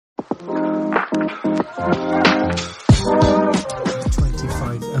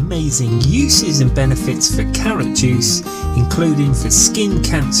25 amazing uses and benefits for carrot juice, including for skin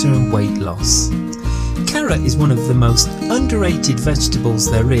cancer and weight loss. Carrot is one of the most underrated vegetables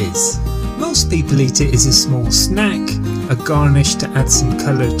there is. Most people eat it as a small snack, a garnish to add some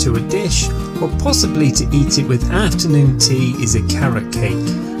colour to a dish, or possibly to eat it with afternoon tea is a carrot cake.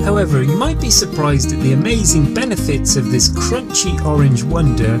 However, you might be surprised at the amazing benefits of this crunchy orange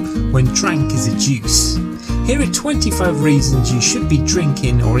wonder when drank as a juice. Here are 25 reasons you should be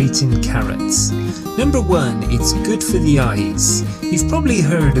drinking or eating carrots. Number 1, it's good for the eyes. You've probably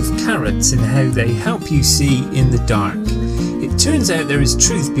heard of carrots and how they help you see in the dark. It turns out there is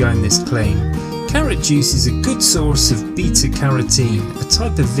truth behind this claim. Carrot juice is a good source of beta-carotene, a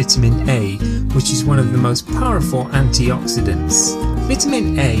type of vitamin A, which is one of the most powerful antioxidants.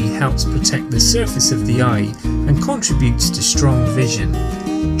 Vitamin A helps protect the surface of the eye and contributes to strong vision.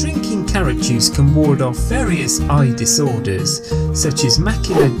 Drinking carrot juice can ward off various eye disorders such as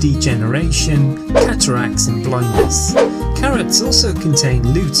macular degeneration, cataracts and blindness. Carrots also contain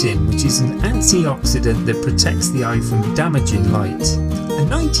lutein, which is an antioxidant that protects the eye from damaging light. A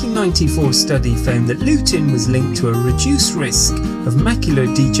 1994 study found that lutein was linked to a reduced risk of macular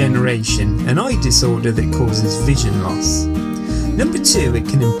degeneration, an eye disorder that causes vision loss. Number 2, it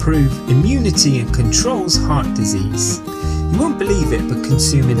can improve immunity and controls heart disease. You won't believe it, but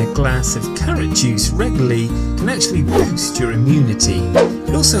consuming a glass of carrot juice regularly can actually boost your immunity.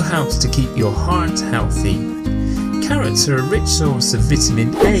 It also helps to keep your heart healthy. Carrots are a rich source of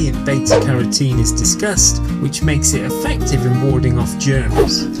vitamin A and beta-carotene as discussed, which makes it effective in warding off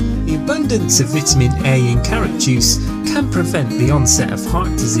germs. The abundance of vitamin A in carrot juice can prevent the onset of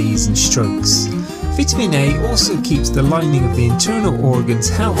heart disease and strokes. Vitamin A also keeps the lining of the internal organs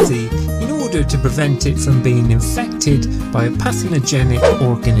healthy in order to prevent it from being infected by a pathogenic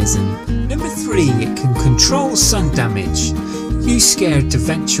organism. Number 3, it can control sun damage. You scared to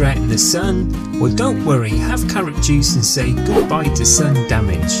venture out in the sun? Well, don't worry, have carrot juice and say goodbye to sun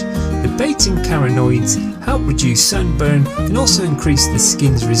damage. The beta-carotenoids help reduce sunburn and also increase the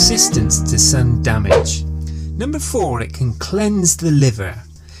skin's resistance to sun damage. Number 4, it can cleanse the liver.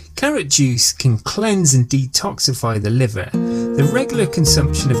 Carrot juice can cleanse and detoxify the liver. The regular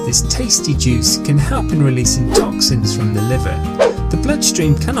consumption of this tasty juice can help in releasing toxins from the liver. The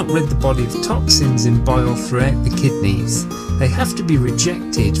bloodstream cannot rid the body of toxins in bile throughout the kidneys. They have to be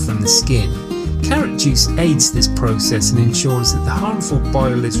rejected from the skin. Carrot juice aids this process and ensures that the harmful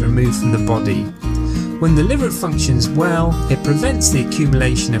bile is removed from the body. When the liver functions well, it prevents the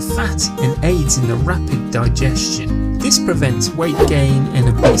accumulation of fat and aids in the rapid digestion. This prevents weight gain and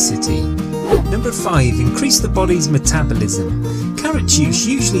obesity. Number 5, increase the body's metabolism. Carrot juice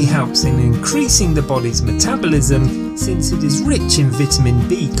usually helps in increasing the body's metabolism since it is rich in vitamin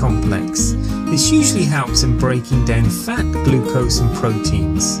B complex. This usually helps in breaking down fat, glucose and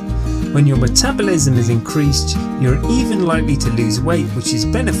proteins. When your metabolism is increased, you're even likely to lose weight, which is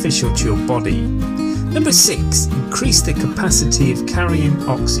beneficial to your body. Number 6, increase the capacity of carrying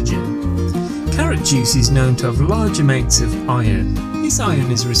oxygen. Carrot juice is known to have large amounts of iron. This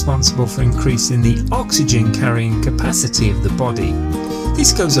iron is responsible for increasing the oxygen carrying capacity of the body.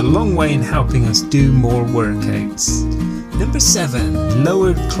 This goes a long way in helping us do more workouts. Number 7,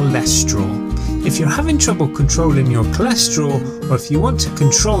 lower cholesterol. If you're having trouble controlling your cholesterol, or if you want to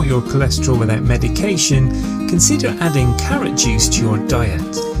control your cholesterol without medication, consider adding carrot juice to your diet.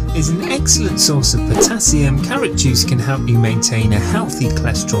 It's an excellent source of potassium. Carrot juice can help you maintain a healthy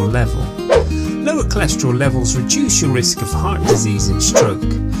cholesterol level. Lower cholesterol levels reduce your risk of heart disease and stroke.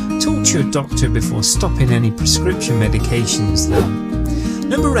 Talk to your doctor before stopping any prescription medications though.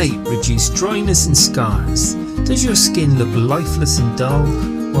 Number 8, reduce dryness and scars. Does your skin look lifeless and dull?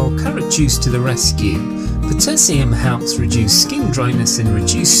 Well, carrot juice to the rescue. Potassium helps reduce skin dryness and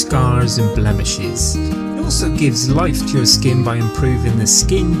reduce scars and blemishes. It also gives life to your skin by improving the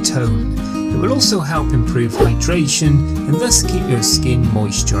skin tone. It will also help improve hydration and thus keep your skin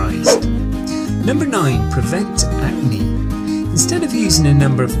moisturized. Number 9, prevent acne. Instead of using a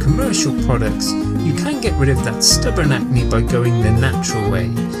number of commercial products, you can get rid of that stubborn acne by going the natural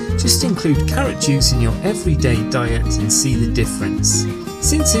way. Just include carrot juice in your everyday diet and see the difference.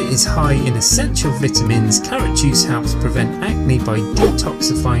 Since it is high in essential vitamins, carrot juice helps prevent acne by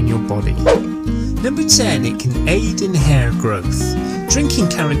detoxifying your body. Number 10, it can aid in hair growth. Drinking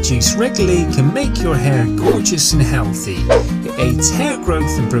carrot juice regularly can make your hair gorgeous and healthy. It aids hair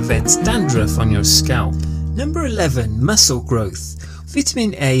growth and prevents dandruff on your scalp. Number 11, muscle growth.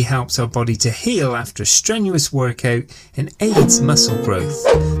 Vitamin A helps our body to heal after strenuous workout and aids muscle growth.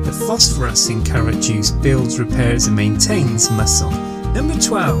 The phosphorus in carrot juice builds, repairs and maintains muscle. Number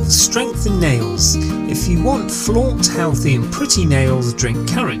 12. Strengthen nails. If you want flaunt, healthy and pretty nails, drink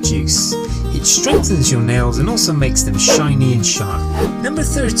carrot juice. It strengthens your nails and also makes them shiny and sharp. Number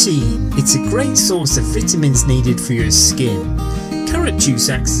 13. It's a great source of vitamins needed for your skin. Carrot juice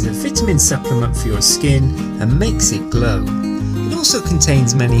acts as a vitamin supplement for your skin and makes it glow. It also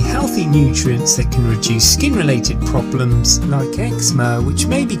contains many healthy nutrients that can reduce skin-related problems like eczema, which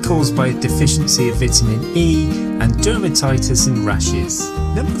may be caused by a deficiency of vitamin E, and dermatitis and rashes.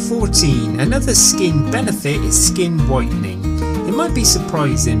 Number 14. Another skin benefit is skin whitening. It might be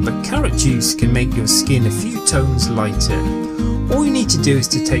surprising, but carrot juice can make your skin a few tones lighter. All you need to do is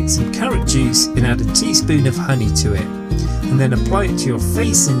to take some carrot juice and add a teaspoon of honey to it, and then apply it to your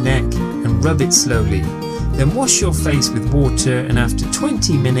face and neck and rub it slowly. Then wash your face with water, and after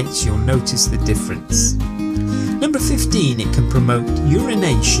 20 minutes you'll notice the difference. Number 15. It can promote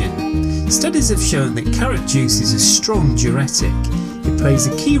urination. Studies have shown that carrot juice is a strong diuretic. It plays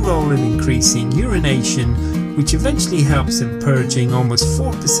a key role in increasing urination, which eventually helps in purging almost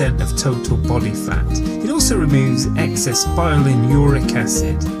 4% of total body fat. It also removes excess bile and uric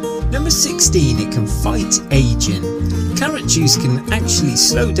acid. Number 16. It can fight aging. Carrot juice can actually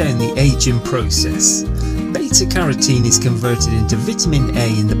slow down the aging process. Beta-carotene is converted into vitamin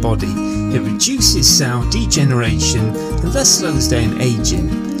A in the body. It reduces cell degeneration and thus slows down aging.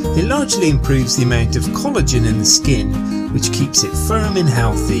 It largely improves the amount of collagen in the skin, which keeps it firm and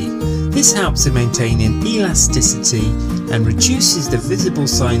healthy. This helps in maintaining elasticity and reduces the visible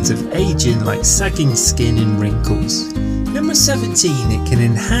signs of aging like sagging skin and wrinkles. Number 17. It can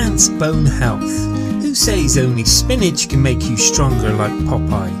enhance bone health. Who says only spinach can make you stronger like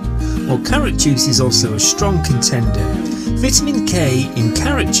Popeye? Well, carrot juice is also a strong contender. Vitamin K in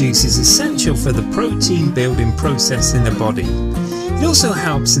carrot juice is essential for the protein building process in the body. It also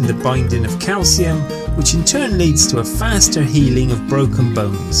helps in the binding of calcium, which in turn leads to a faster healing of broken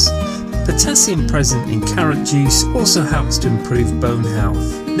bones. Potassium present in carrot juice also helps to improve bone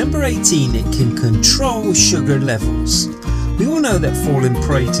health. Number 18. It can control sugar levels. We all know that falling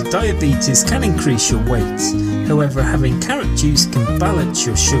prey to diabetes can increase your weight. However, having carrot juice can balance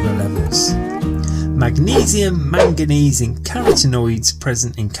your sugar levels. Magnesium, manganese and carotenoids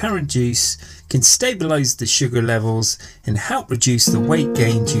present in carrot juice can stabilise the sugar levels and help reduce the weight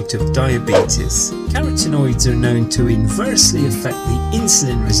gain due to diabetes. Carotenoids are known to inversely affect the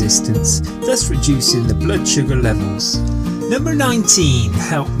insulin resistance, thus reducing the blood sugar levels. Number 19.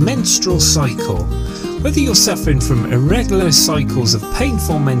 Help menstrual cycle. Whether you're suffering from irregular cycles of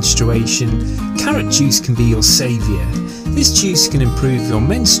painful menstruation, carrot juice can be your saviour. This juice can improve your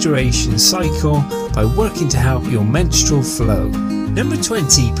menstruation cycle by working to help your menstrual flow. Number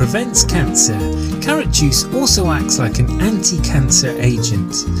 20. Prevents cancer. Carrot juice also acts like an anti-cancer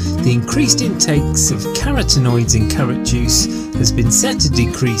agent. The increased intakes of carotenoids in carrot juice has been said to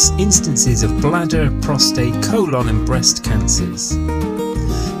decrease instances of bladder, prostate, colon and breast cancers.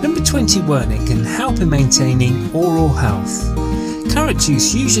 Number 21. It can help in maintaining oral health. Carrot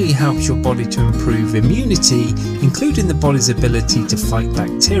juice usually helps your body to improve immunity, including the body's ability to fight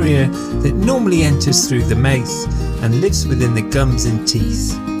bacteria that normally enters through the mouth and lives within the gums and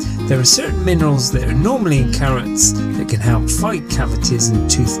teeth. There are certain minerals that are normally in carrots that can help fight cavities and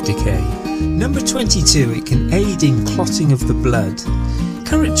tooth decay. Number 22. It can aid in clotting of the blood.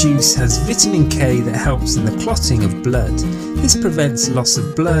 Carrot juice has vitamin K that helps in the clotting of blood. This prevents loss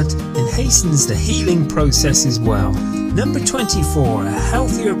of blood and hastens the healing process as well. Number 24. A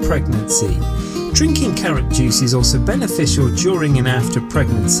healthier pregnancy. Drinking carrot juice is also beneficial during and after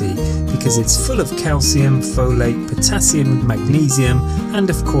pregnancy because it's full of calcium, folate, potassium, magnesium and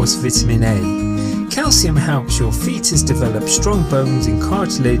of course vitamin A. Calcium helps your fetus develop strong bones and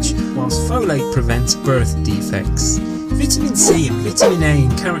cartilage, whilst folate prevents birth defects. Vitamin C and vitamin A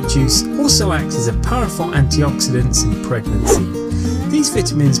in carrot juice also act as a powerful antioxidants in pregnancy. These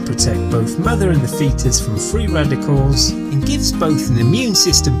vitamins protect both mother and the fetus from free radicals and gives both an immune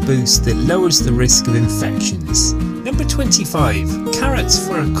system boost that lowers the risk of infections. Number 25. Carrots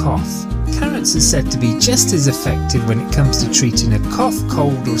for a cough. Carrots are said to be just as effective when it comes to treating a cough,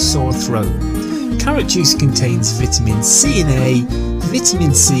 cold or sore throat. Carrot juice contains vitamin C and A,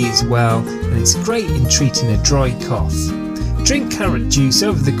 vitamin C as well, and it's great in treating a dry cough. Drink carrot juice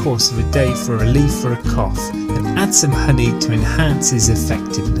over the course of a day for relief for a cough and add some honey to enhance its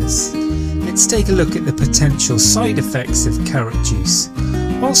effectiveness. Let's take a look at the potential side effects of carrot juice.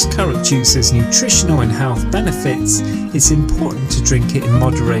 Whilst carrot juice has nutritional and health benefits, it's important to drink it in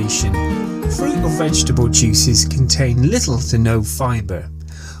moderation. Fruit or vegetable juices contain little to no fibre.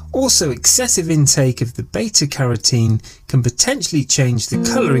 Also, excessive intake of the beta-carotene can potentially change the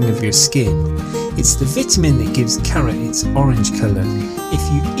colouring of your skin. It's the vitamin that gives carrot its orange colour. If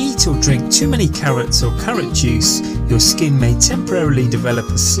you eat or drink too many carrots or carrot juice, your skin may temporarily develop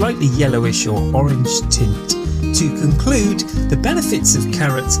a slightly yellowish or orange tint. To conclude, the benefits of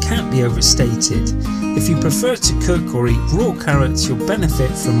carrots can't be overstated. If you prefer to cook or eat raw carrots, you'll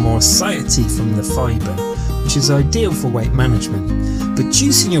benefit from more satiety from the fibre, which is ideal for weight management. But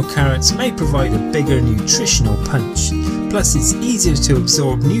juicing your carrots may provide a bigger nutritional punch. Plus, it's easier to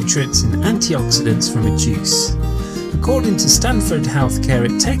absorb nutrients and antioxidants from a juice. According to Stanford Healthcare,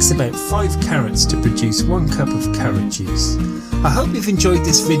 it takes about 5 carrots to produce 1 cup of carrot juice. I hope you've enjoyed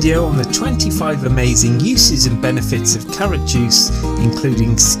this video on the 25 amazing uses and benefits of carrot juice,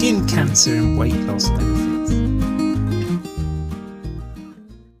 including skin cancer and weight loss benefits.